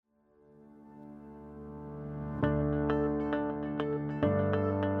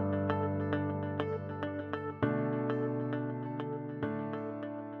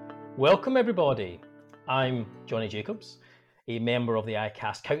Welcome everybody. I'm Jonny Jacobs, a member of the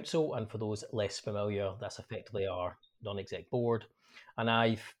ICAS Council, and for those less familiar, that's effectively our non-exec board. And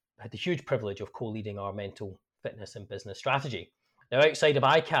I've had the huge privilege of co-leading our mental fitness and business strategy. Now, outside of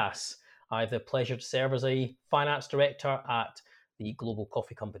ICAS, I have the pleasure to serve as a finance director at the global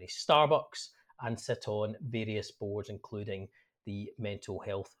coffee company Starbucks and sit on various boards, including the Mental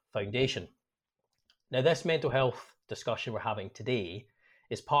Health Foundation. Now, this mental health discussion we're having today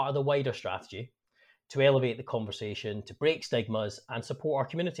is part of the wider strategy to elevate the conversation, to break stigmas and support our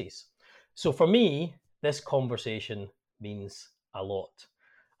communities. So for me, this conversation means a lot.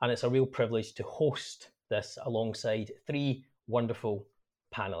 And it's a real privilege to host this alongside three wonderful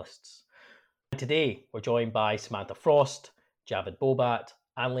panelists. Today, we're joined by Samantha Frost, Javed Bobat,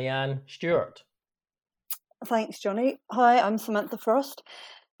 and Lianne Stewart. Thanks, Jonny. Hi, I'm Samantha Frost.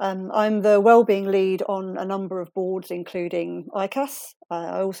 I'm the wellbeing lead on a number of boards, including ICAS.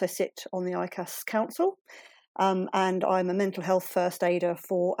 I also sit on the ICAS Council, and I'm a mental health first aider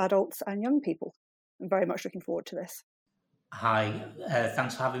for adults and young people. I'm very much looking forward to this. Hi,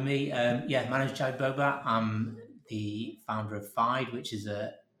 thanks for having me. My name is Javed Bobat. I'm the founder of Fide, which is an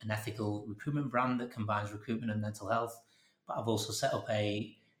ethical recruitment brand that combines recruitment and mental health. But I've also set up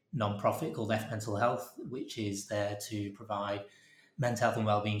a non-profit called F Mental Health, which is there to provide mental health and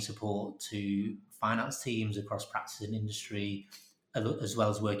wellbeing support to finance teams across practice and industry, as well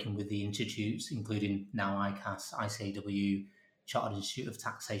as working with the institutes, including now ICAS, ICAW, Chartered Institute of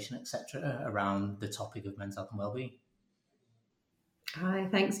Taxation, etc., around the topic of mental health and wellbeing. Hi,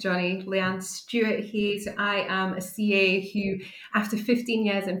 thanks, Jonny. Lianne Stewart here. So I am a CA who, after 15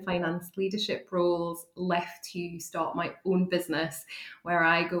 years in finance leadership roles, left to start my own business, where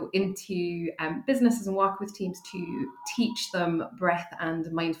I go into businesses and work with teams to teach them breath and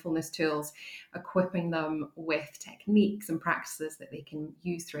mindfulness tools, equipping them with techniques and practices that they can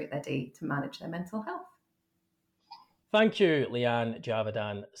use throughout their day to manage their mental health. Thank you, Lianne, Javed,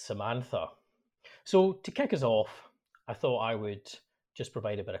 and Samantha. So to kick us off, I thought I would just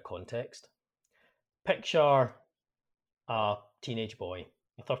provide a bit of context. Picture a teenage boy,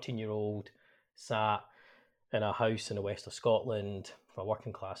 a 13-year-old, sat in a house in the west of Scotland, from a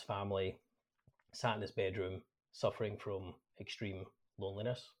working class family, sat in his bedroom, suffering from extreme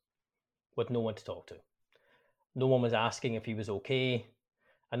loneliness, with no one to talk to. No one was asking if he was okay,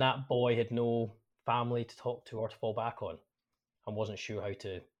 and that boy had no family to talk to or to fall back on, and wasn't sure how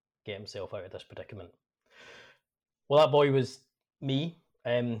to get himself out of this predicament. Well, that boy was me,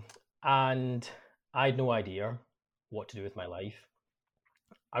 and I had no idea what to do with my life.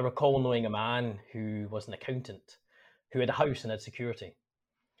 I recall knowing a man who was an accountant, who had a house and had security.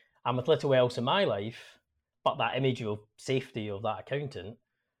 And with little else in my life, but that image of safety of that accountant,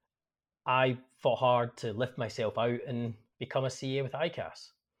 I fought hard to lift myself out and become a CA with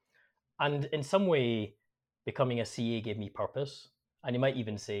ICAS. And in some way, becoming a CA gave me purpose. And you might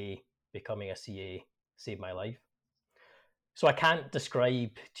even say becoming a CA saved my life. So I can't describe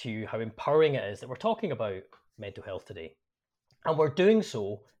to you how empowering it is that we're talking about mental health today. And we're doing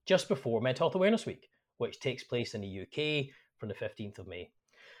so just before Mental Health Awareness Week, which takes place in the UK from the 15th of May.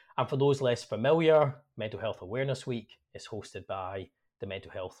 And for those less familiar, Mental Health Awareness Week is hosted by the Mental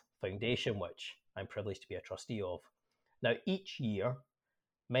Health Foundation, which I'm privileged to be a trustee of. Now, each year,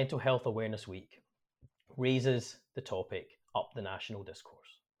 Mental Health Awareness Week raises the topic up the national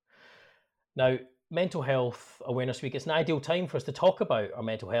discourse. Now, Mental Health Awareness Week is an ideal time for us to talk about our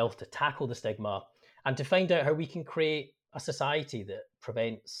mental health, to tackle the stigma, and to find out how we can create a society that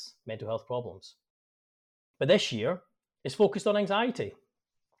prevents mental health problems. But this year is focused on anxiety.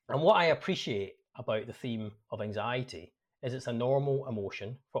 And what I appreciate about the theme of anxiety is it's a normal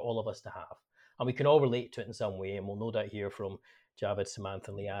emotion for all of us to have. And we can all relate to it in some way, and we'll no doubt hear from Javed,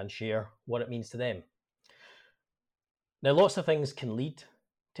 Samantha, and Lianne share what it means to them. Now, lots of things can lead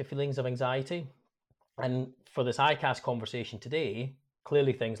to feelings of anxiety. And for this ICAS conversation today,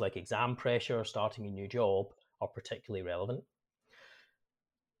 clearly things like exam pressure, starting a new job are particularly relevant.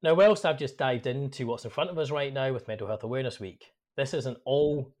 Now, whilst I've just dived into what's in front of us right now with Mental Health Awareness Week, this is an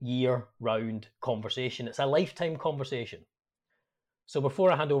all year round conversation. It's a lifetime conversation. So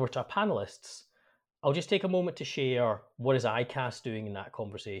before I hand over to our panelists, I'll just take a moment to share what is ICAS doing in that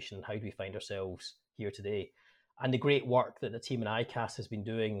conversation and how do we find ourselves here today, and the great work that the team in ICAS has been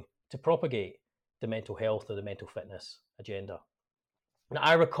doing to propagate the mental health or the mental fitness agenda. Now,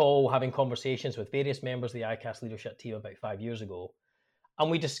 I recall having conversations with various members of the ICAS leadership team about 5 years ago,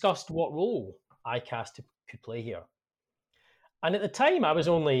 and we discussed what role ICAS could play here. And at the time, I was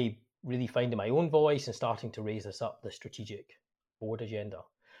only really finding my own voice and starting to raise this up the strategic board agenda.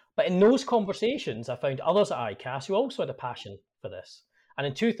 But in those conversations, I found others at ICAS who also had a passion for this. And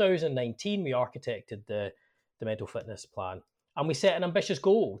in 2019, we architected the mental fitness plan. And we set an ambitious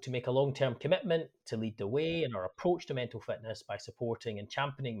goal to make a long-term commitment to lead the way in our approach to mental fitness by supporting and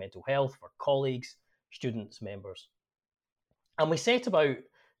championing mental health for colleagues, students, members. And we set about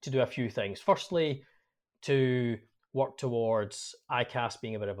to do a few things. Firstly, to work towards ICAS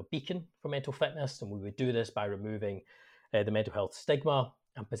being a bit of a beacon for mental fitness, and we would do this by removing the mental health stigma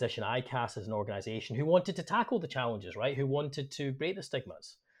and position ICAS as an organisation who wanted to tackle the challenges, right? Who wanted to break the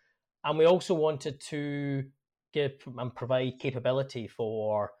stigmas. And we also wanted to give and provide capability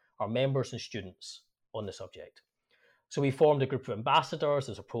for our members and students on the subject. So we formed a group of ambassadors,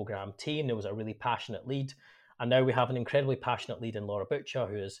 there's a programme team, there was a really passionate lead, and now we have an incredibly passionate lead in Laura Butcher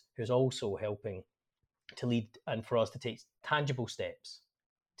who's also helping to lead and for us to take tangible steps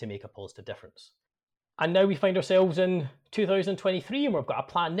to make a positive difference. And now we find ourselves in 2023 and we've got a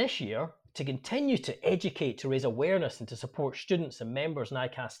plan this year to continue to educate, to raise awareness and to support students and members and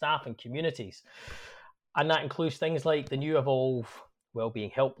ICAS staff and communities. And that includes things like the new Evolve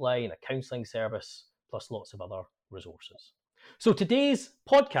Wellbeing Helpline, a counselling service, plus lots of other resources. So today's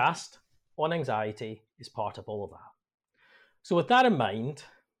podcast on anxiety is part of all of that. So with that in mind,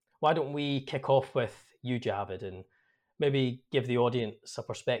 why don't we kick off with you, Javed, and maybe give the audience a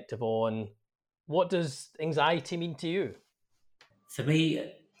perspective on what does anxiety mean to you? For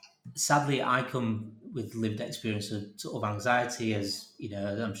me, sadly, I come with lived experience of sort of anxiety, as you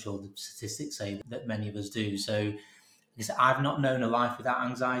know, I'm sure the statistics say that many of us do. So I've not known a life without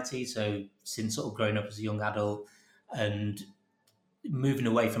anxiety. So since sort of growing up as a young adult and moving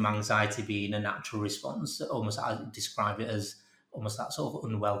away from anxiety being a natural response, almost I describe it as almost that sort of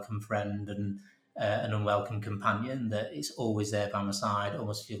unwelcome friend and an unwelcome companion that it's always there by my side.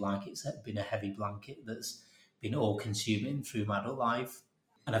 Almost feel like it's been a heavy blanket that's been all consuming through my adult life.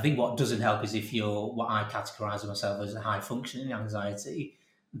 And I think what doesn't help is if you're what I categorise myself as a high functioning anxiety,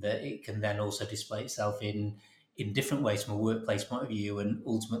 that it can then also display itself in different ways from a workplace point of view, and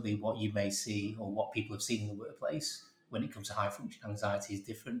ultimately what you may see or what people have seen in the workplace when it comes to high functioning anxiety is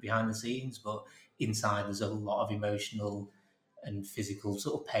different behind the scenes, but inside there's a lot of emotional and physical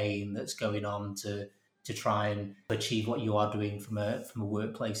sort of pain that's going on to try and achieve what you are doing from a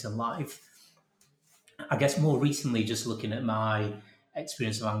workplace and life. I guess more recently, just looking at my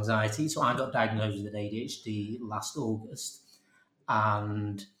experience of anxiety, so I got diagnosed with ADHD last August,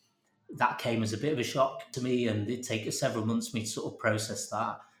 and that came as a bit of a shock to me, and it took several months for me to sort of process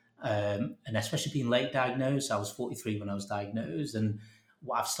that, and especially being late diagnosed. I was 43 when I was diagnosed, and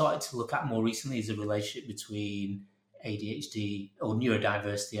what I've started to look at more recently is the relationship between ADHD or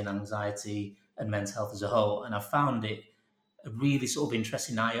neurodiversity and anxiety and mental health as a whole. And I found it a really sort of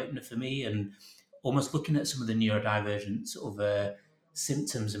interesting eye-opener for me, and almost looking at some of the neurodivergent sort of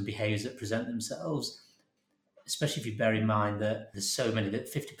symptoms and behaviours that present themselves, especially if you bear in mind that there's so many,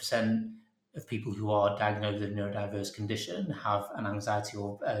 that 50% of people who are diagnosed with a neurodiverse condition have an anxiety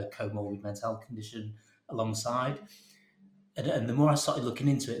or a comorbid mental health condition alongside. And the more I started looking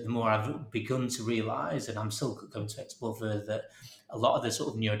into it, the more I've begun to realise, and I'm still going to explore further, that a lot of the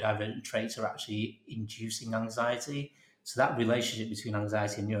sort of neurodivergent traits are actually inducing anxiety. So that relationship between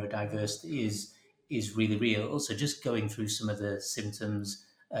anxiety and neurodiversity is really real. So just going through some of the symptoms,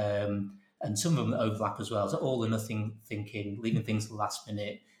 and some of them overlap as well. So all or nothing thinking, leaving things to the last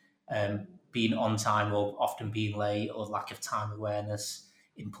minute, being on time or often being late, or lack of time awareness,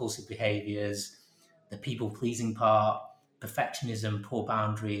 impulsive behaviours, the people-pleasing part, perfectionism, poor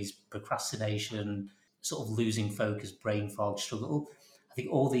boundaries, procrastination, sort of losing focus, brain fog, struggle. I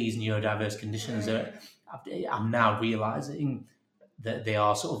think all these neurodiverse conditions I'm now realising that they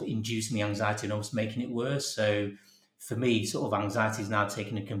are sort of inducing the anxiety and almost making it worse. So for me, sort of anxiety is now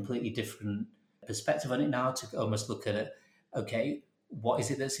taking a completely different perspective on it now, to almost look at it, okay, what is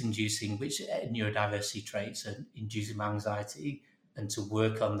it that's inducing, which neurodiversity traits are inducing my anxiety, and to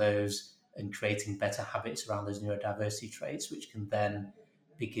work on those and creating better habits around those neurodiversity traits, which can then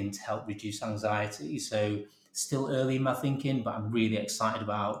begin to help reduce anxiety. So still early in my thinking, but I'm really excited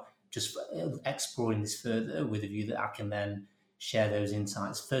about just exploring this further with a view that I can then share those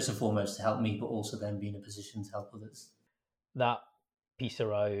insights, first and foremost to help me, but also then be in a position to help others. That piece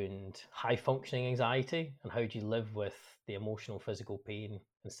around high functioning anxiety and how do you live with the emotional, physical pain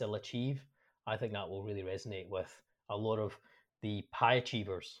and still achieve, I think that will really resonate with a lot of the high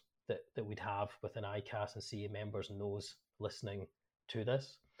achievers that we'd have within ICAS and CA members and those listening to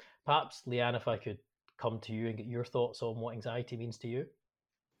this. Perhaps, Lianne, if I could come to you and get your thoughts on what anxiety means to you.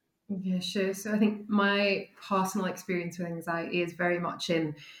 Yeah, sure. So I think my personal experience with anxiety is very much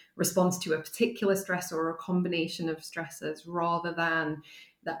in response to a particular stressor or a combination of stressors, rather than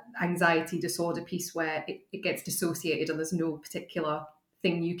that anxiety disorder piece where it gets dissociated and there's no particular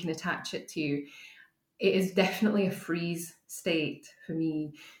thing you can attach it to. It is definitely a freeze state for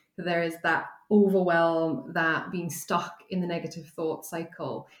me. There is that overwhelm, that being stuck in the negative thought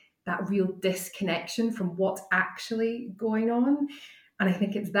cycle, that real disconnection from what's actually going on. And I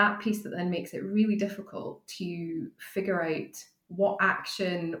think it's that piece that then makes it really difficult to figure out what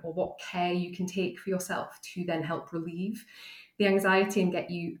action or what care you can take for yourself to then help relieve the anxiety and get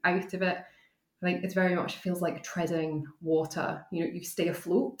you out of it. I think it's very much feels like treading water. You stay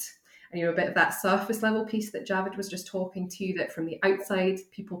afloat. And a bit of that surface level piece that Javed was just talking to, that from the outside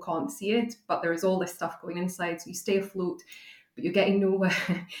people can't see it, but there is all this stuff going inside. So you stay afloat, but you're getting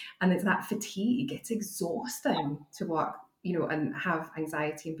nowhere. And it's that fatigue. It's exhausting to work, and have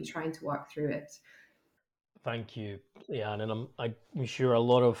anxiety and be trying to work through it. Thank you, Lianne. And I'm sure a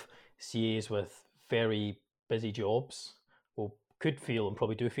lot of CAs with very busy jobs could feel and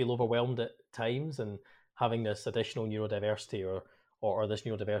probably do feel overwhelmed at times, and having this additional neurodiversity or this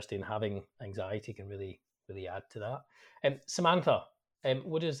neurodiversity and having anxiety can really, really add to that. Samantha,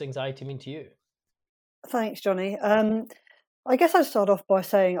 what does anxiety mean to you? Thanks, Jonny. I guess I'd start off by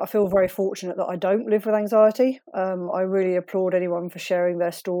saying I feel very fortunate that I don't live with anxiety. I really applaud anyone for sharing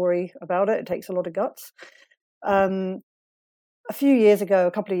their story about it. It takes a lot of guts. A couple of years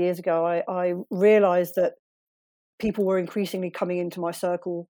ago, I realised that people were increasingly coming into my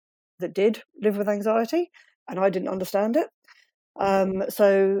circle that did live with anxiety, and I didn't understand it.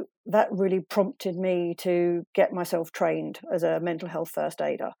 So that really prompted me to get myself trained as a mental health first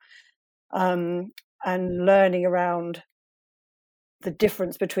aider, and learning around the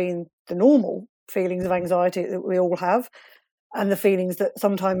difference between the normal feelings of anxiety that we all have and the feelings that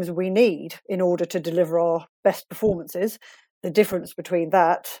sometimes we need in order to deliver our best performances, the difference between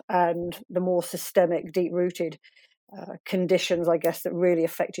that and the more systemic, deep-rooted conditions, I guess, that really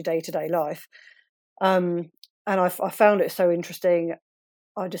affect your day-to-day life. And I found it so interesting,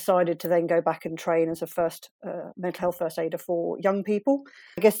 I decided to then go back and train as a mental health first aider for young people.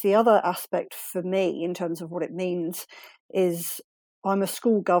 I guess the other aspect for me in terms of what it means is I'm a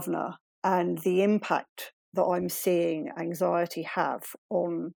school governor, and the impact that I'm seeing anxiety have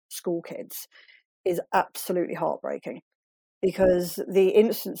on school kids is absolutely heartbreaking, because the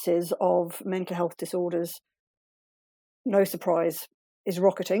instances of mental health disorders, no surprise, is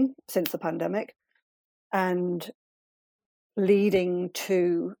rocketing since the pandemic and leading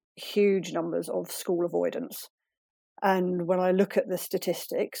to huge numbers of school avoidance. And when I look at the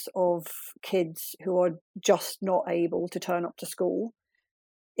statistics of kids who are just not able to turn up to school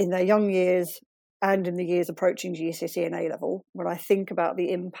in their young years and in the years approaching GCSE and A-level, when I think about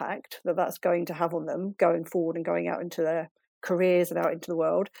the impact that that's going to have on them going forward and going out into their careers and out into the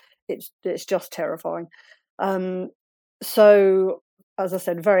world, it's just terrifying. So, as I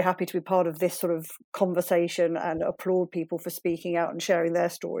said, very happy to be part of this sort of conversation and applaud people for speaking out and sharing their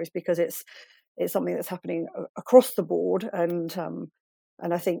stories, because it's something that's happening across the board. And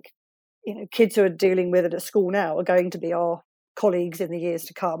I think kids who are dealing with it at school now are going to be our colleagues in the years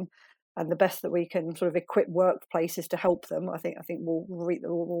to come. And the best that we can sort of equip workplaces to help them, I think we'll reap the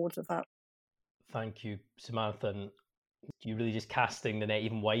rewards of that. Thank you, Samantha. And you're really just casting the net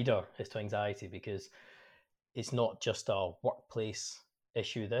even wider as to anxiety, because it's not just a workplace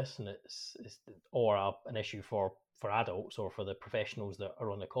issue, and it's an issue for adults or for the professionals that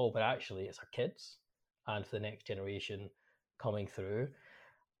are on the call, but actually it's our kids and for the next generation coming through.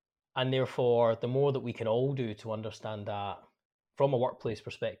 And therefore, the more that we can all do to understand that from a workplace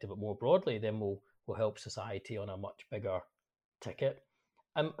perspective, but more broadly, then we'll help society on a much bigger ticket.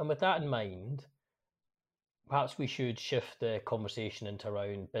 And with that in mind, perhaps we should shift the conversation into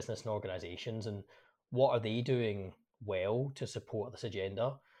around business and organisations, and what are they doing well to support this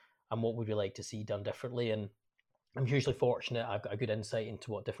agenda, and what would we like to see done differently. And I'm hugely fortunate I've got a good insight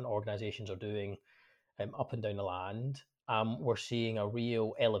into what different organisations are doing up and down the land. We're seeing a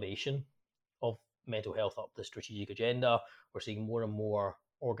real elevation of mental health up the strategic agenda. We're seeing more and more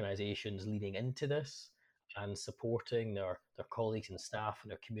organisations leaning into this and supporting their colleagues and staff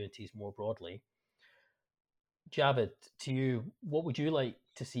and their communities more broadly. Javed, to you, what would you like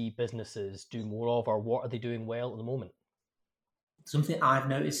to see businesses do more of, or what are they doing well at the moment? Something I've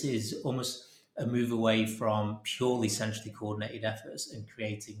noticed is almost a move away from purely centrally coordinated efforts and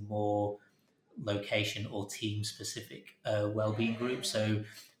creating more location or team specific wellbeing groups. So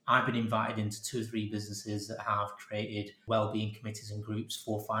I've been invited into 2 or 3 businesses that have created wellbeing committees and groups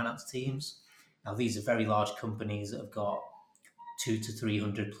for finance teams. Now, these are very large companies that have got 200 to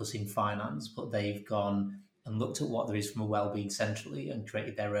 300 plus in finance, but they've gone and looked at what there is from a wellbeing centrally and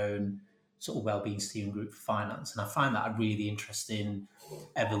created their own sort of wellbeing steering group for finance. And I find that a really interesting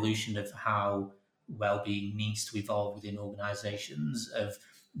evolution of how well-being needs to evolve within organisations, of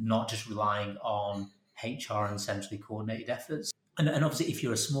not just relying on HR and centrally coordinated efforts. And obviously, if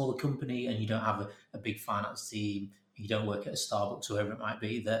you're a smaller company and you don't have a big finance team, you don't work at a Starbucks or whoever it might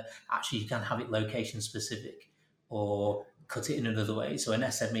be, that actually you can have it location specific or cut it in another way. So an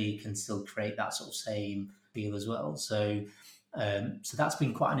SME can still create that sort of same feel as well. So that's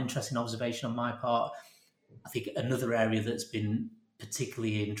been quite an interesting observation on my part. I think another area that's been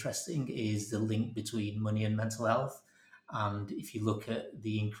particularly interesting is the link between money and mental health. And if you look at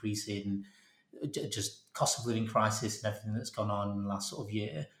the increase in just cost of living crisis and everything that's gone on in the last sort of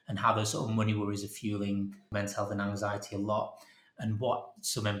year, and how those sort of money worries are fueling mental health and anxiety a lot. And what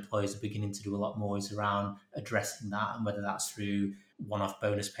some employers are beginning to do a lot more is around addressing that, and whether that's through one-off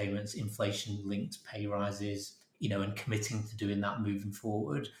bonus payments, inflation-linked pay rises, and committing to doing that moving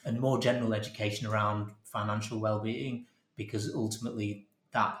forward, and more general education around financial well-being, because ultimately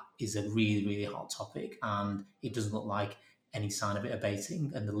that is a really, really hot topic, and it doesn't look like any sign of it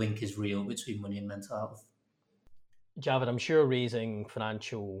abating, and the link is real between money and mental health. Javed, I'm sure raising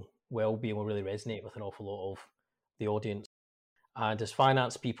financial well-being will really resonate with an awful lot of the audience. And as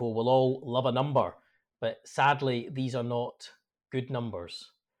finance people, we'll all love a number, but sadly, these are not good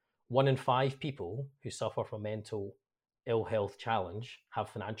numbers. 1 in 5 people who suffer from mental ill health challenge have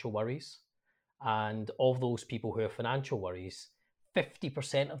financial worries. And of those people who have financial worries,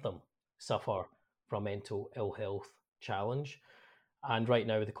 50% of them suffer from mental ill health challenge. And right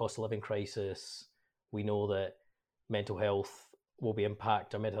now, with the cost of living crisis, we know that mental health will be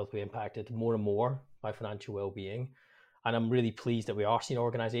impacted more and more by financial well-being. And I'm really pleased that we are seeing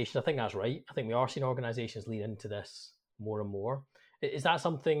organisations, I think that's right, I think we are seeing organisations lean into this more and more. Is that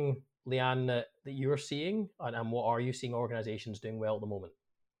something, Lianne, that you're seeing? And what are you seeing organisations doing well at the moment?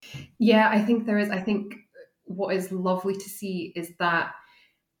 Yeah, I think there is. I think what is lovely to see is that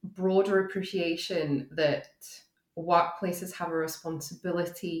broader appreciation that workplaces have a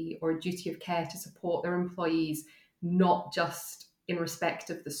responsibility or a duty of care to support their employees, not just in respect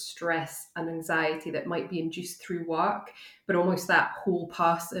of the stress and anxiety that might be induced through work, but almost that whole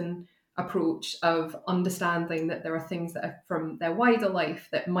person approach of understanding that there are things that are from their wider life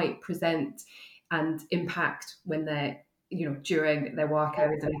that might present and impact when they're during their work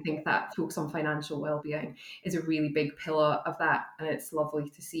hours. And I think that focus on financial well-being is a really big pillar of that, and it's lovely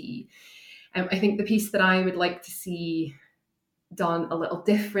to see. I think the piece that I would like to see done a little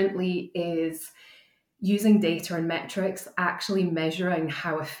differently is using data and metrics, actually measuring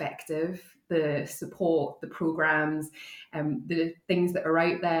how effective the support, the programs, the things that are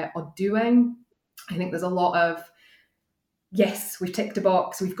out there are doing. I think there's a lot of, yes, we've ticked a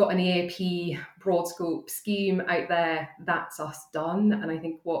box, we've got an EAP broad scope scheme out there, that's us done. And I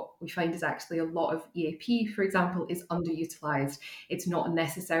think what we find is actually a lot of EAP, for example, is underutilized. It's not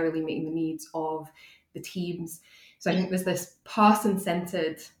necessarily meeting the needs of the teams. So I think there's this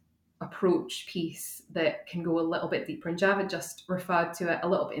person-centered approach piece that can go a little bit deeper. And Javed just referred to it a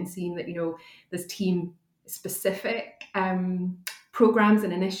little bit in seeing that, there's team-specific programs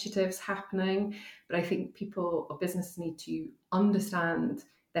and initiatives happening. But I think people or businesses need to understand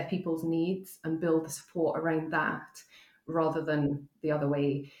their people's needs and build the support around that rather than the other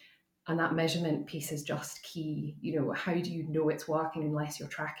way. And that measurement piece is just key. How do you know it's working unless you're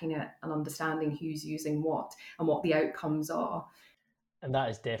tracking it and understanding who's using what and what the outcomes are? And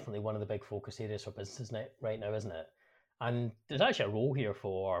that is definitely one of the big focus areas for businesses right now, isn't it? And there's actually a role here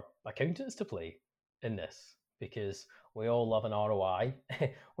for accountants to play in this, because we all love an ROI.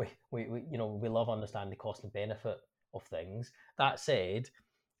 we love understanding the cost and benefit of things. That said,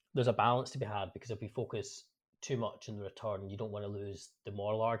 there's a balance to be had, because if we focus too much on the return, you don't want to lose the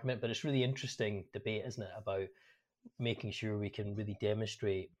moral argument. But it's really interesting debate, isn't it, about making sure we can really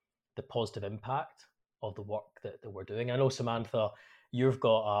demonstrate the positive impact of the work that we're doing. I know, Samantha, you've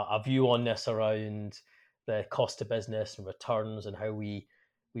got a view on this around the cost of business and returns and how we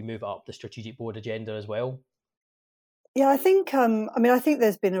move up the strategic board agenda as well. Yeah, I think I think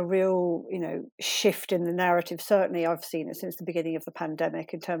there's been a real shift in the narrative. Certainly I've seen it since the beginning of the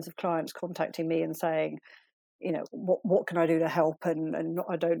pandemic, in terms of clients contacting me and saying, what can I do to help? And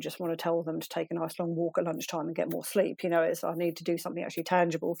I don't just want to tell them to take a nice long walk at lunchtime and get more sleep. It's I need to do something actually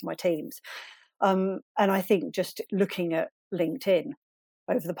tangible for my teams. And I think just looking at LinkedIn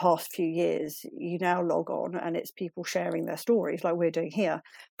over the past few years, you now log on and it's people sharing their stories like we're doing here.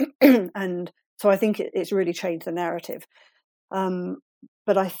 And so I think it's really changed the narrative.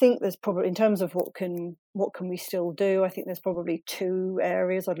 But I think there's probably, in terms of what can we still do, I think there's probably 2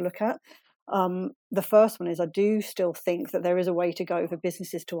 areas I'd look at. The first one is, I do still think that there is a way to go for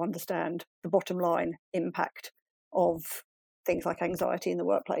businesses to understand the bottom line impact of things like anxiety in the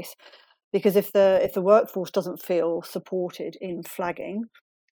workplace. Because if the workforce doesn't feel supported in flagging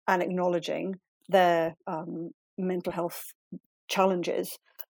and acknowledging their mental health challenges,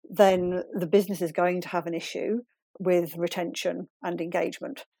 then the business is going to have an issue with retention and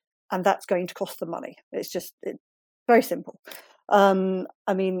engagement, and that's going to cost them money. It's very simple.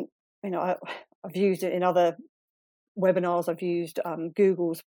 I mean, I've used it in other webinars. I've used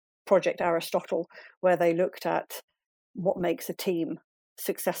Google's Project Aristotle, where they looked at what makes a team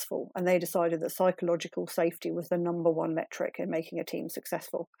successful, and they decided that psychological safety was the number one metric in making a team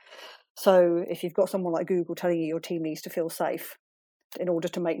successful. So if you've got someone like Google telling you your team needs to feel safe in order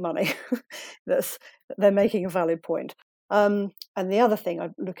to make money, they're making a valid point. And the other thing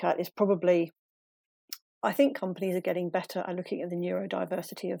I'd look at is probably, I think companies are getting better at looking at the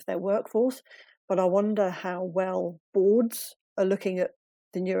neurodiversity of their workforce, but I wonder how well boards are looking at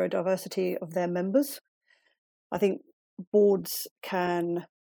the neurodiversity of their members. I think boards can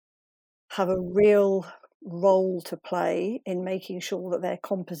have a real role to play in making sure that their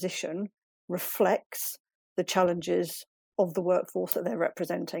composition reflects the challenges of the workforce that they're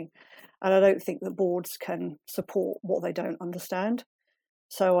representing. And I don't think that boards can support what they don't understand.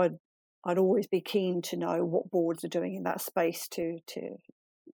 So I'd always be keen to know what boards are doing in that space to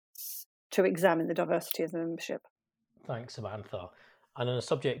examine the diversity of the membership. Thanks, Samantha. And on the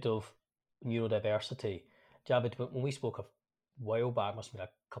subject of neurodiversity, Javed, when we spoke a while back, must have been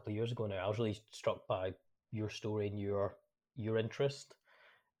a couple of years ago now, I was really struck by your story and your interest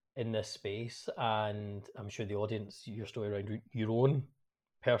in this space. And I'm sure the audience, your story around your own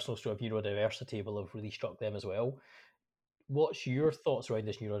personal story of neurodiversity will have really struck them as well. What's your thoughts around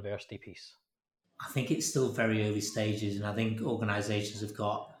this neurodiversity piece? I think it's still very early stages, and I think organisations have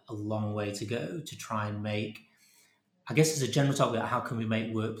got a long way to go to try and make, I guess as a general topic, about how can we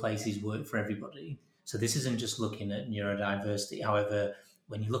make workplaces work for everybody. So this isn't just looking at neurodiversity. However,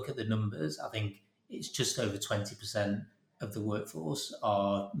 when you look at the numbers, I think it's just over 20% of the workforce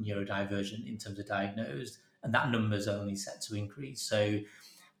are neurodivergent in terms of diagnosed, and that number is only set to increase. So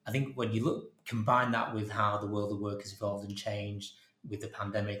I think when you combine that with how the world of work has evolved and changed with the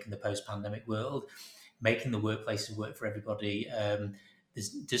pandemic and the post-pandemic world, making the workplaces work for everybody, there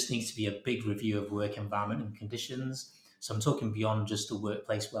just needs to be a big review of work environment and conditions. So I'm talking beyond just the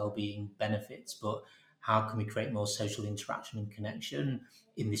workplace wellbeing benefits, but how can we create more social interaction and connection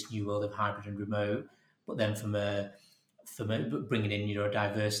in this new world of hybrid and remote? But then from bringing in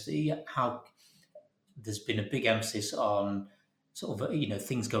neurodiversity, how there's been a big emphasis on sort of,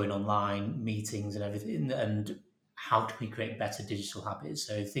 things going online, meetings and everything, and how can we create better digital habits?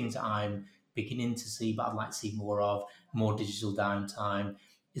 So things that I'm beginning to see, but I'd like to see more of, more digital downtime,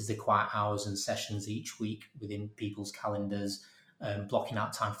 is the quiet hours and sessions each week within people's calendars, blocking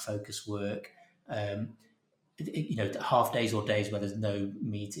out time for focus work, half days or days where there's no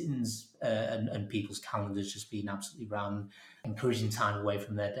meetings, and people's calendars just being absolutely rammed, encouraging time away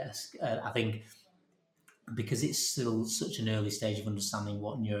from their desk. I think because it's still such an early stage of understanding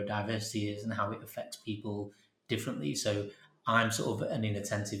what neurodiversity is and how it affects people differently. So I'm sort of an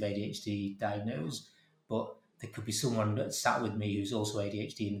inattentive ADHD diagnosed, but there could be someone that sat with me who's also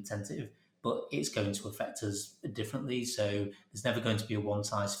ADHD inattentive, but it's going to affect us differently. So there's never going to be a one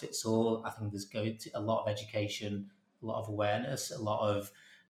size fits all. I think there's going to a lot of education, a lot of awareness, a lot of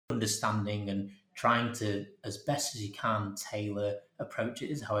understanding, and trying to, as best as you can, tailor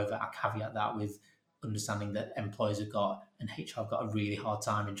approaches. However, I caveat that with understanding that employers have got and HR have got a really hard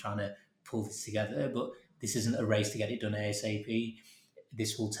time in trying to pull this together. But this isn't a race to get it done ASAP.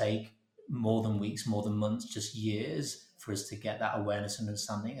 This will take more than weeks, more than months, just years for us to get that awareness and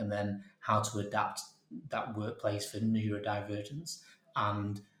understanding, and then how to adapt that workplace for neurodivergence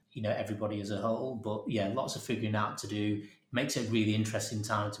and everybody as a whole. But yeah, lots of figuring out to do. It makes it a really interesting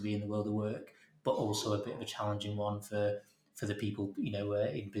time to be in the world of work, but also a bit of a challenging one for the people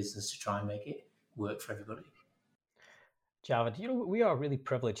in business to try and make it work for everybody. Javed, we are really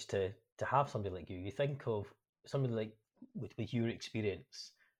privileged to have somebody like you. You think of somebody like with your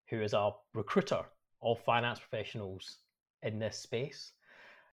experience, who is a recruiter of finance professionals in this space.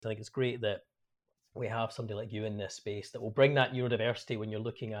 I think it's great that we have somebody like you in this space that will bring that neurodiversity when you're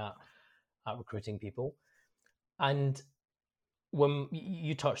looking at recruiting people. And when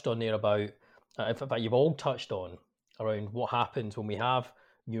you touched on there about, in fact, you've all touched on around what happens when we have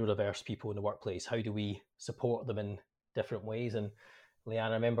neurodiverse people in the workplace. How do we support them in different ways? And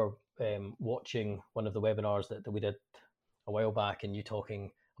Lianne, I remember watching one of the webinars that we did a while back, and you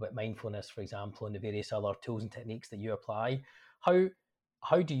talking about mindfulness, for example, and the various other tools and techniques that you apply.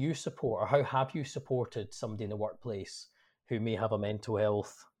 How do you support, or how have you supported somebody in the workplace who may have a mental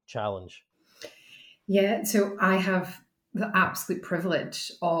health challenge? Yeah, so I have the absolute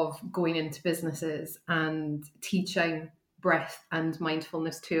privilege of going into businesses and teaching breath and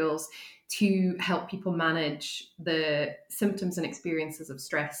mindfulness tools to help people manage the symptoms and experiences of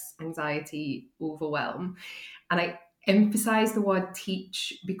stress, anxiety, overwhelm. And I emphasize the word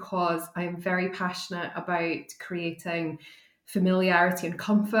teach because I am very passionate about creating familiarity and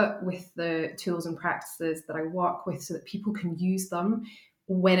comfort with the tools and practices that I work with so that people can use them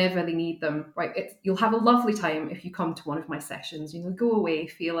whenever they need them, right? You'll have a lovely time if you come to one of my sessions. You'll go away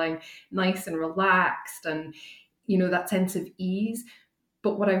feeling nice and relaxed and, that sense of ease.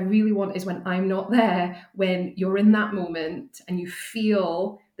 But what I really want is when I'm not there, when you're in that moment and you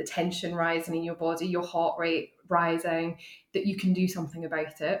feel the tension rising in your body, your heart rate rising, that you can do something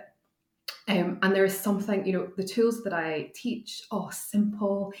about it. And there is something, the tools that I teach are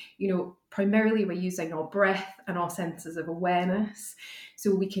simple, primarily we're using our breath and our senses of awareness.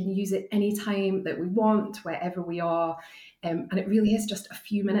 So we can use it anytime that we want, wherever we are. And it really is just a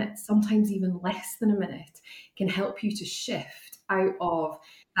few minutes, sometimes even less than a minute, can help you to shift out of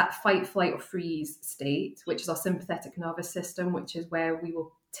that fight, flight, or freeze state, which is our sympathetic nervous system, which is where we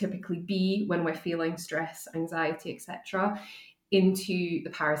will typically be when we're feeling stress, anxiety, etc., into the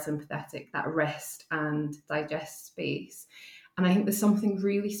parasympathetic, that rest and digest space. And I think there's something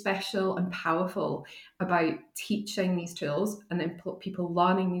really special and powerful about teaching these tools and then people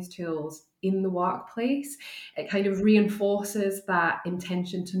learning these tools in the workplace. It kind of reinforces that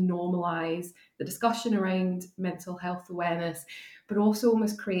intention to normalize the discussion around mental health awareness, but also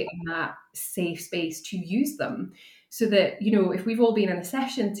almost creating that safe space to use them. So that, if we've all been in a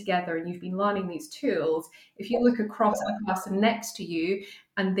session together and you've been learning these tools, if you look across at the person next to you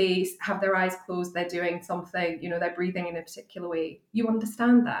and they have their eyes closed, they're doing something, they're breathing in a particular way, you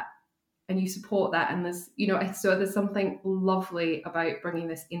understand that and you support that. And so there's something lovely about bringing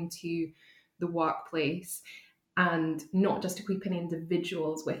this into the workplace and not just equipping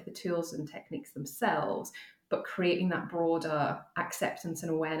individuals with the tools and techniques themselves, but creating that broader acceptance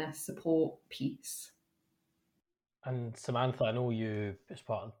and awareness support piece. And Samantha, I know you, as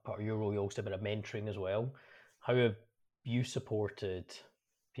part of your role, you also did a bit of mentoring as well. How have you supported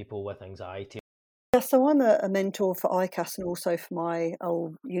people with anxiety? Yeah, so I'm a mentor for ICAS and also for my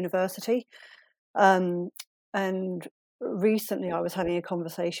old university. And recently I was having a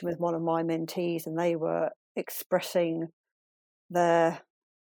conversation with one of my mentees and they were expressing their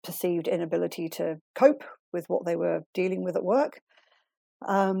perceived inability to cope with what they were dealing with at work.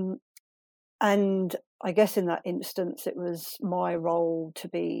 And I guess in that instance, it was my role to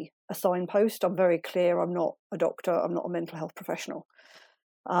be a signpost. I'm very clear, I'm not a doctor, I'm not a mental health professional.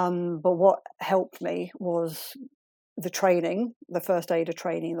 But what helped me was the training, the first aider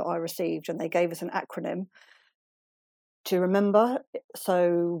training that I received, and they gave us an acronym to remember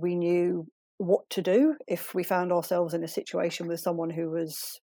so we knew what to do if we found ourselves in a situation with someone who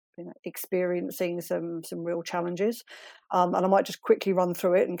was experiencing some real challenges. And I might just quickly run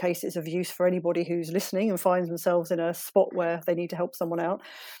through it in case it's of use for anybody who's listening and finds themselves in a spot where they need to help someone out.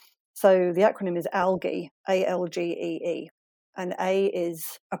 So the acronym is ALGEE, ALGEE, and A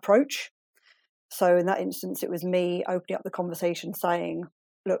is approach. So in that instance, it was me opening up the conversation saying,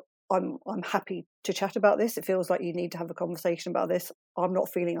 look, I'm happy to chat about this. It feels like you need to have a conversation about this. I'm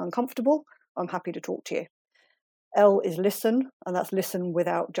not feeling uncomfortable. I'm happy to talk to you. L is listen, and that's listen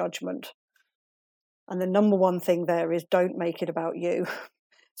without judgment. And the number one thing there is don't make it about you.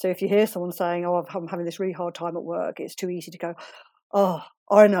 So if you hear someone saying, oh, I'm having this really hard time at work, it's too easy to go, oh,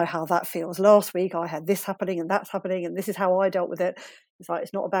 I know how that feels. Last week I had this happening and that's happening and this is how I dealt with it. It's like,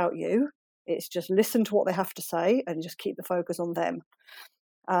 it's not about you. It's just listen to what they have to say and just keep the focus on them.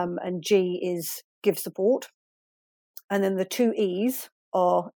 And G is give support. And then the two E's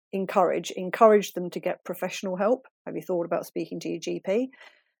are encourage them to get professional help. Have you thought about speaking to your GP?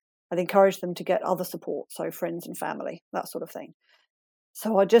 And encourage them to get other support, so friends and family, that sort of thing.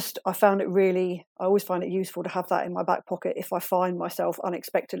 So I found it really, I always find it useful to have that in my back pocket if I find myself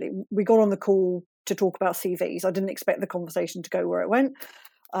unexpectedly. We got on the call to talk about CVs. I didn't expect the conversation to go where it went.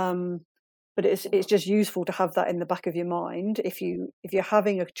 But it's just useful to have that in the back of your mind. If you're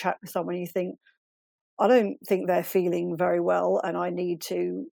having a chat with someone, you think, I don't think they're feeling very well and I need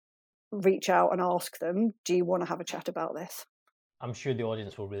to reach out and ask them, do you want to have a chat about this? I'm sure the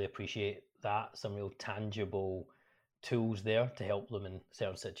audience will really appreciate that, some real tangible tools there to help them in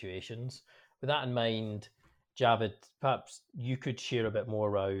certain situations. With that in mind, Javed, perhaps you could share a bit more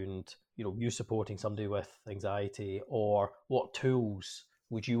around, you supporting somebody with anxiety, or what tools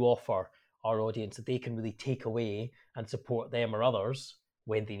would you offer our audience that they can really take away and support them or others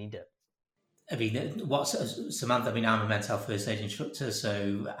when they need it? I mean, Samantha, I mean, I'm a mental health first aid instructor,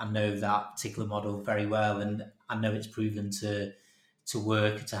 so I know that particular model very well, and I know it's proven to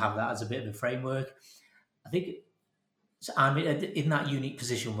work, to have that as a bit of a framework. I think so I'm in that unique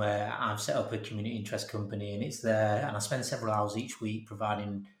position where I've set up a community interest company, and it's there, and I spend several hours each week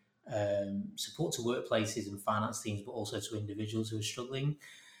providing support to workplaces and finance teams, but also to individuals who are struggling.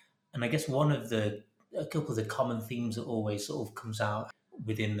 And I guess a couple of the common themes that always sort of comes out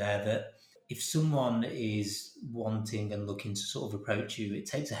within there, that if someone is wanting and looking to sort of approach you, it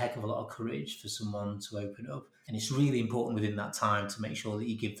takes a heck of a lot of courage for someone to open up. And it's really important within that time to make sure that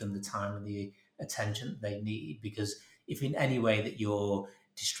you give them the time and the attention they need, because if in any way that you're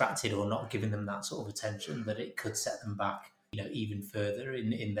distracted or not giving them that sort of attention, that it could set them back, even further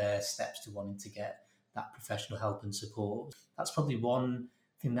in their steps to wanting to get that professional help and support. That's probably one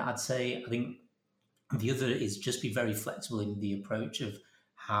thing that I'd say. I think the other is just be very flexible in the approach of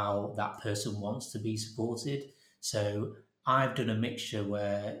how that person wants to be supported. So I've done a mixture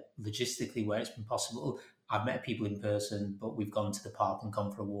where logistically, where it's been possible, I've met people in person, but we've gone to the park and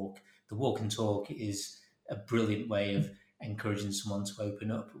gone for a walk. The walk and talk is a brilliant way of encouraging someone to open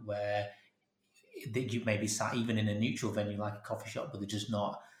up, where you may be sat even in a neutral venue like a coffee shop, but they're just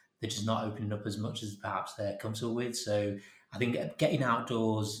not opening up as much as perhaps they're comfortable with. So I think getting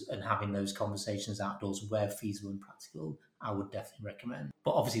outdoors and having those conversations outdoors where feasible and practical, I would definitely recommend.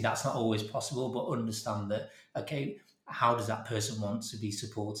 But obviously that's not always possible, but understand that, okay, how does that person want to be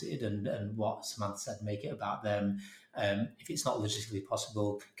supported, and what Samantha said, make it about them. If it's not logistically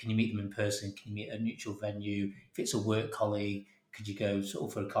possible, can you meet them in person? Can you meet at a neutral venue? If it's a work colleague, could you go sort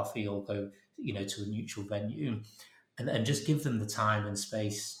of for a coffee or go, to a neutral venue? And just give them the time and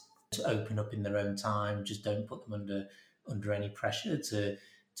space to open up in their own time. Just don't put them under any pressure to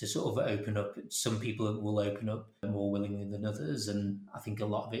sort of open up. Some people will open up more willingly than others, and I think a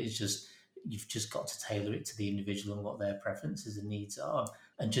lot of it is just, you've just got to tailor it to the individual and what their preferences and needs are,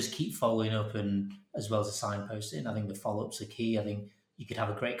 and just keep following up, and as well as the signposting. I think the follow-ups are key. I think you could have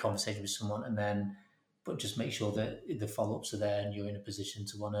a great conversation with someone but just make sure that the follow-ups are there and you're in a position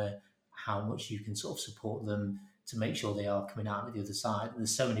to want to, how much you can sort of support them to make sure they are coming out at the other side. And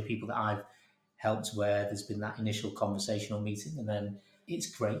there's so many people that I've helped where there's been that initial conversational meeting, and then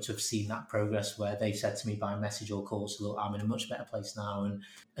it's great to have seen that progress where they've said to me by message or call, so look, I'm in a much better place now.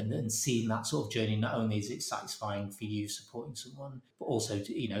 And then seeing that sort of journey, not only is it satisfying for you supporting someone, but also,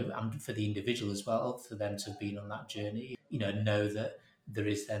 and for the individual as well, for them to have been on that journey, know that there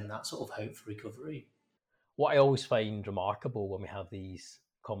is then that sort of hope for recovery. What I always find remarkable when we have these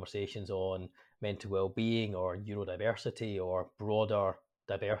conversations on mental well-being or neurodiversity or broader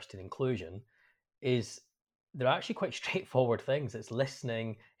diversity and inclusion is they're actually quite straightforward things. It's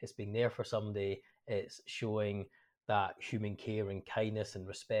listening, it's being there for somebody, it's showing that human care and kindness and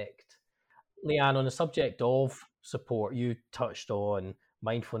respect. Lianne, on the subject of support, you touched on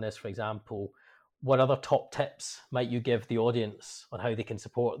mindfulness, for example. What other top tips might you give the audience on how they can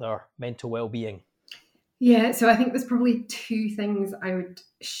support their mental well-being? Yeah, so I think there's probably two things I would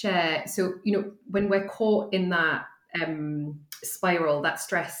share. So, when we're caught in that spiral, that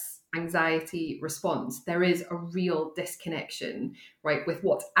stress, anxiety response, there is a real disconnection, right, with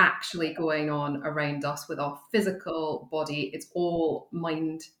what's actually going on around us with our physical body. It's all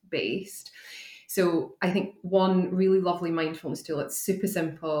mind-based. So I think one really lovely mindfulness tool, it's super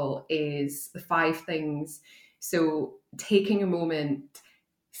simple, is the 5 things. So taking a moment,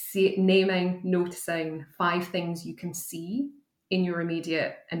 naming, noticing 5 things you can see in your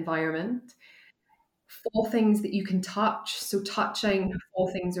immediate environment, 4 things that you can touch. So touching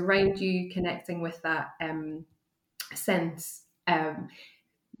 4 things around you, connecting with that sense,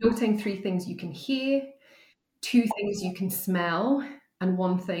 noting 3 things you can hear, 2 things you can smell, and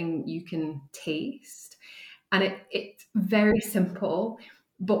 1 thing you can taste. And it's very simple,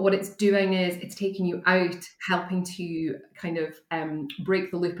 but what it's doing is it's taking you out, helping to kind of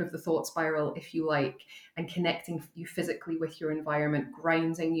break the loop of the thought spiral, if you like, and connecting you physically with your environment,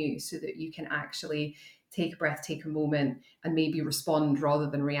 grounding you so that you can actually take a breath, take a moment, and maybe respond rather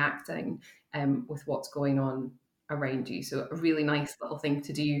than reacting with what's going on around you. So a really nice little thing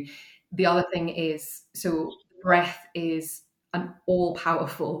to do. The other thing is, so breath is an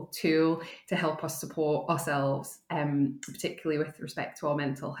all-powerful tool to help us support ourselves, particularly with respect to our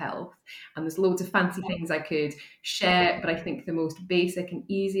mental health. And there's loads of fancy things I could share, but I think the most basic and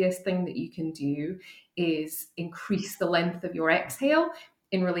easiest thing that you can do is increase the length of your exhale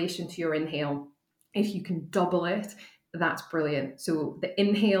in relation to your inhale. If you can double it, that's brilliant. So the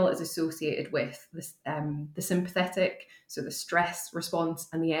inhale is associated with this, the sympathetic, so the stress response,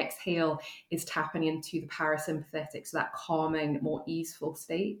 and the exhale is tapping into the parasympathetic, so that calming, more easeful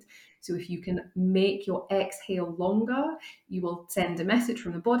state. So if you can make your exhale longer, you will send a message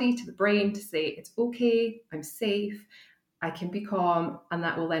from the body to the brain to say, it's okay, I'm safe, I can be calm, and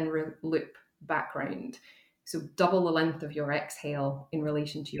that will then loop back round. So double the length of your exhale in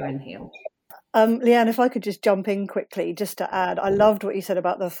relation to your inhale. Lianne, if I could just jump in quickly, just to add, I loved what you said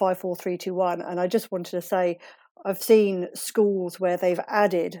about the 5, 4, 3, 2, 1. And I just wanted to say, I've seen schools where they've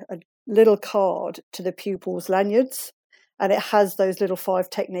added a little card to the pupils' lanyards, and it has those little 5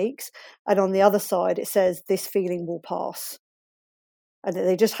 techniques. And on the other side, it says, this feeling will pass. And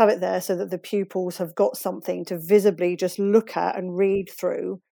they just have it there so that the pupils have got something to visibly just look at and read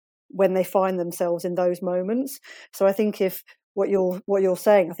through when they find themselves in those moments. So I think if what you're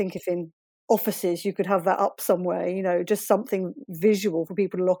saying, I think if in offices you could have that up somewhere, just something visual for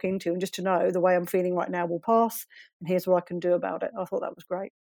people to look into, and just to know the way I'm feeling right now will pass, and here's what I can do about it. I thought that was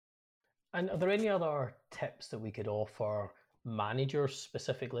great. And are there any other tips that we could offer managers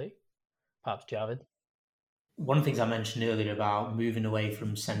specifically? Perhaps Javed? One of the things I mentioned earlier about moving away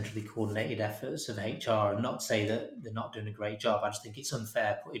from centrally coordinated efforts of HR, and not to say that they're not doing a great job, I just think it's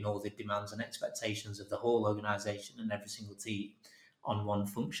unfair putting all the demands and expectations of the whole organisation and every single team on one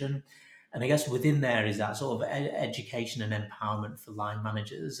function. And I guess within there is that sort of education and empowerment for line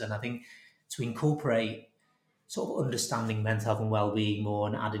managers. And I think to incorporate sort of understanding mental health and well-being more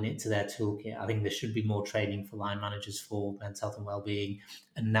and adding it to their toolkit, I think there should be more training for line managers for mental health and well-being.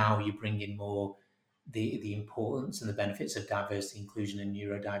 And now you bring in more the importance and the benefits of diversity, inclusion, and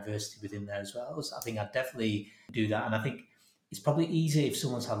neurodiversity within there as well. So I think I'd definitely do that. And I think it's probably easier if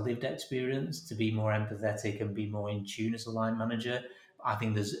someone's had lived experience to be more empathetic and be more in tune as a line manager. I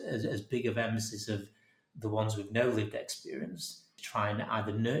think there's as big of emphasis of the ones with no lived experience to try and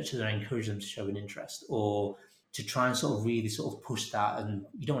either nurture or encourage them to show an interest, or to try and sort of really sort of push that. And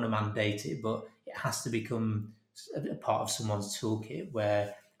you don't want to mandate it, but it has to become a part of someone's toolkit,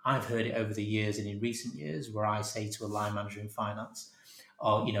 where I've heard it over the years and in recent years where I say to a line manager in finance,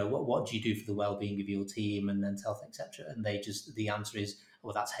 what do you do for the well-being of your team and mental health, etc. And the answer is,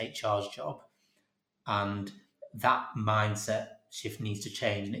 well, that's HR's job. And that mindset shift needs to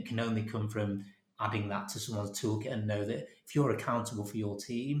change, and it can only come from adding that to someone's toolkit, and know that if you're accountable for your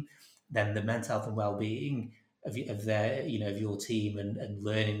team, then the mental health and well-being of your team and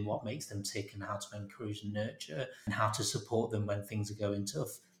learning what makes them tick and how to encourage and nurture and how to support them when things are going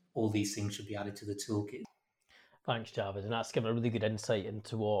tough, all these things should be added to the toolkit. Thanks, Javed. And that's given a really good insight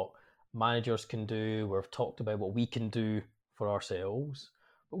into what managers can do. We've talked about what we can do for ourselves.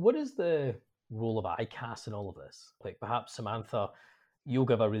 But what is the role of ICAS in all of this? Like perhaps Samantha, you'll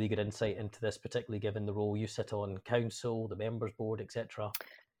give a really good insight into this, particularly given the role you sit on council, the members board, etc.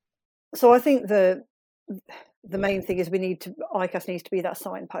 So I think the main thing is ICAS needs to be that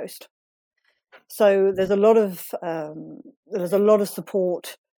signpost. So there's a lot of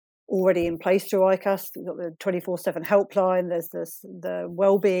support already in place through ICAS. We've got the 24/7 helpline. There's the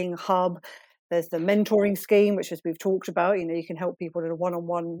wellbeing hub. There's the mentoring scheme, which, as we've talked about, you can help people in a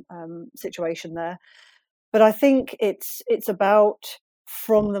one-on-one situation there. But I think it's about,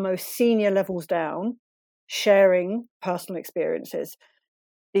 from the most senior levels down, sharing personal experiences,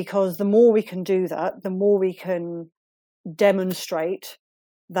 because the more we can do that, the more we can demonstrate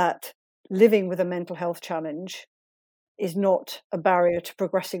that living with a mental health challenge is not a barrier to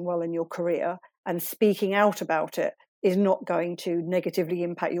progressing well in your career, and speaking out about it is not going to negatively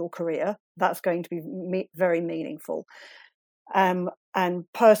impact your career. That's going to be very meaningful. And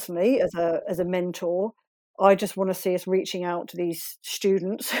personally, as a mentor, I just want to see us reaching out to these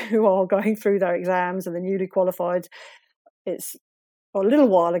students who are going through their exams and the newly qualified. It's a little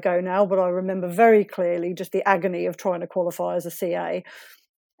while ago now, but I remember very clearly just the agony of trying to qualify as a CA.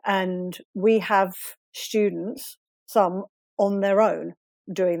 And we have students, some on their own,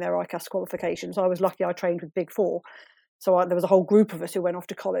 doing their ICAS qualifications. I was lucky I trained with Big Four. So there was a whole group of us who went off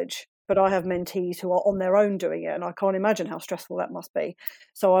to college. But I have mentees who are on their own doing it, and I can't imagine how stressful that must be.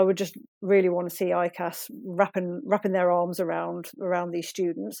 So I would just really want to see ICAS wrapping their arms around these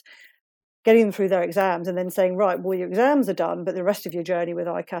students, getting them through their exams, and then saying, right, well, your exams are done, but the rest of your journey with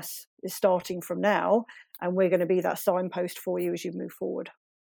ICAS is starting from now, and we're going to be that signpost for you as you move forward.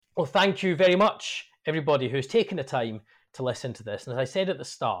 Well, thank you very much, everybody who's taken the time to listen to this. And as I said at the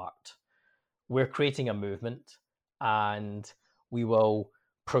start, we're creating a movement, and we will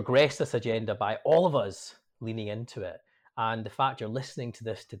progress this agenda by all of us leaning into it. And the fact you're listening to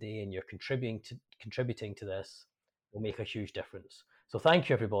this today and you're contributing to this will make a huge difference. So thank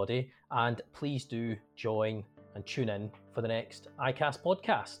you, everybody, and please do join and tune in for the next ICAS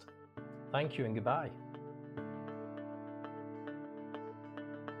podcast. Thank you and goodbye.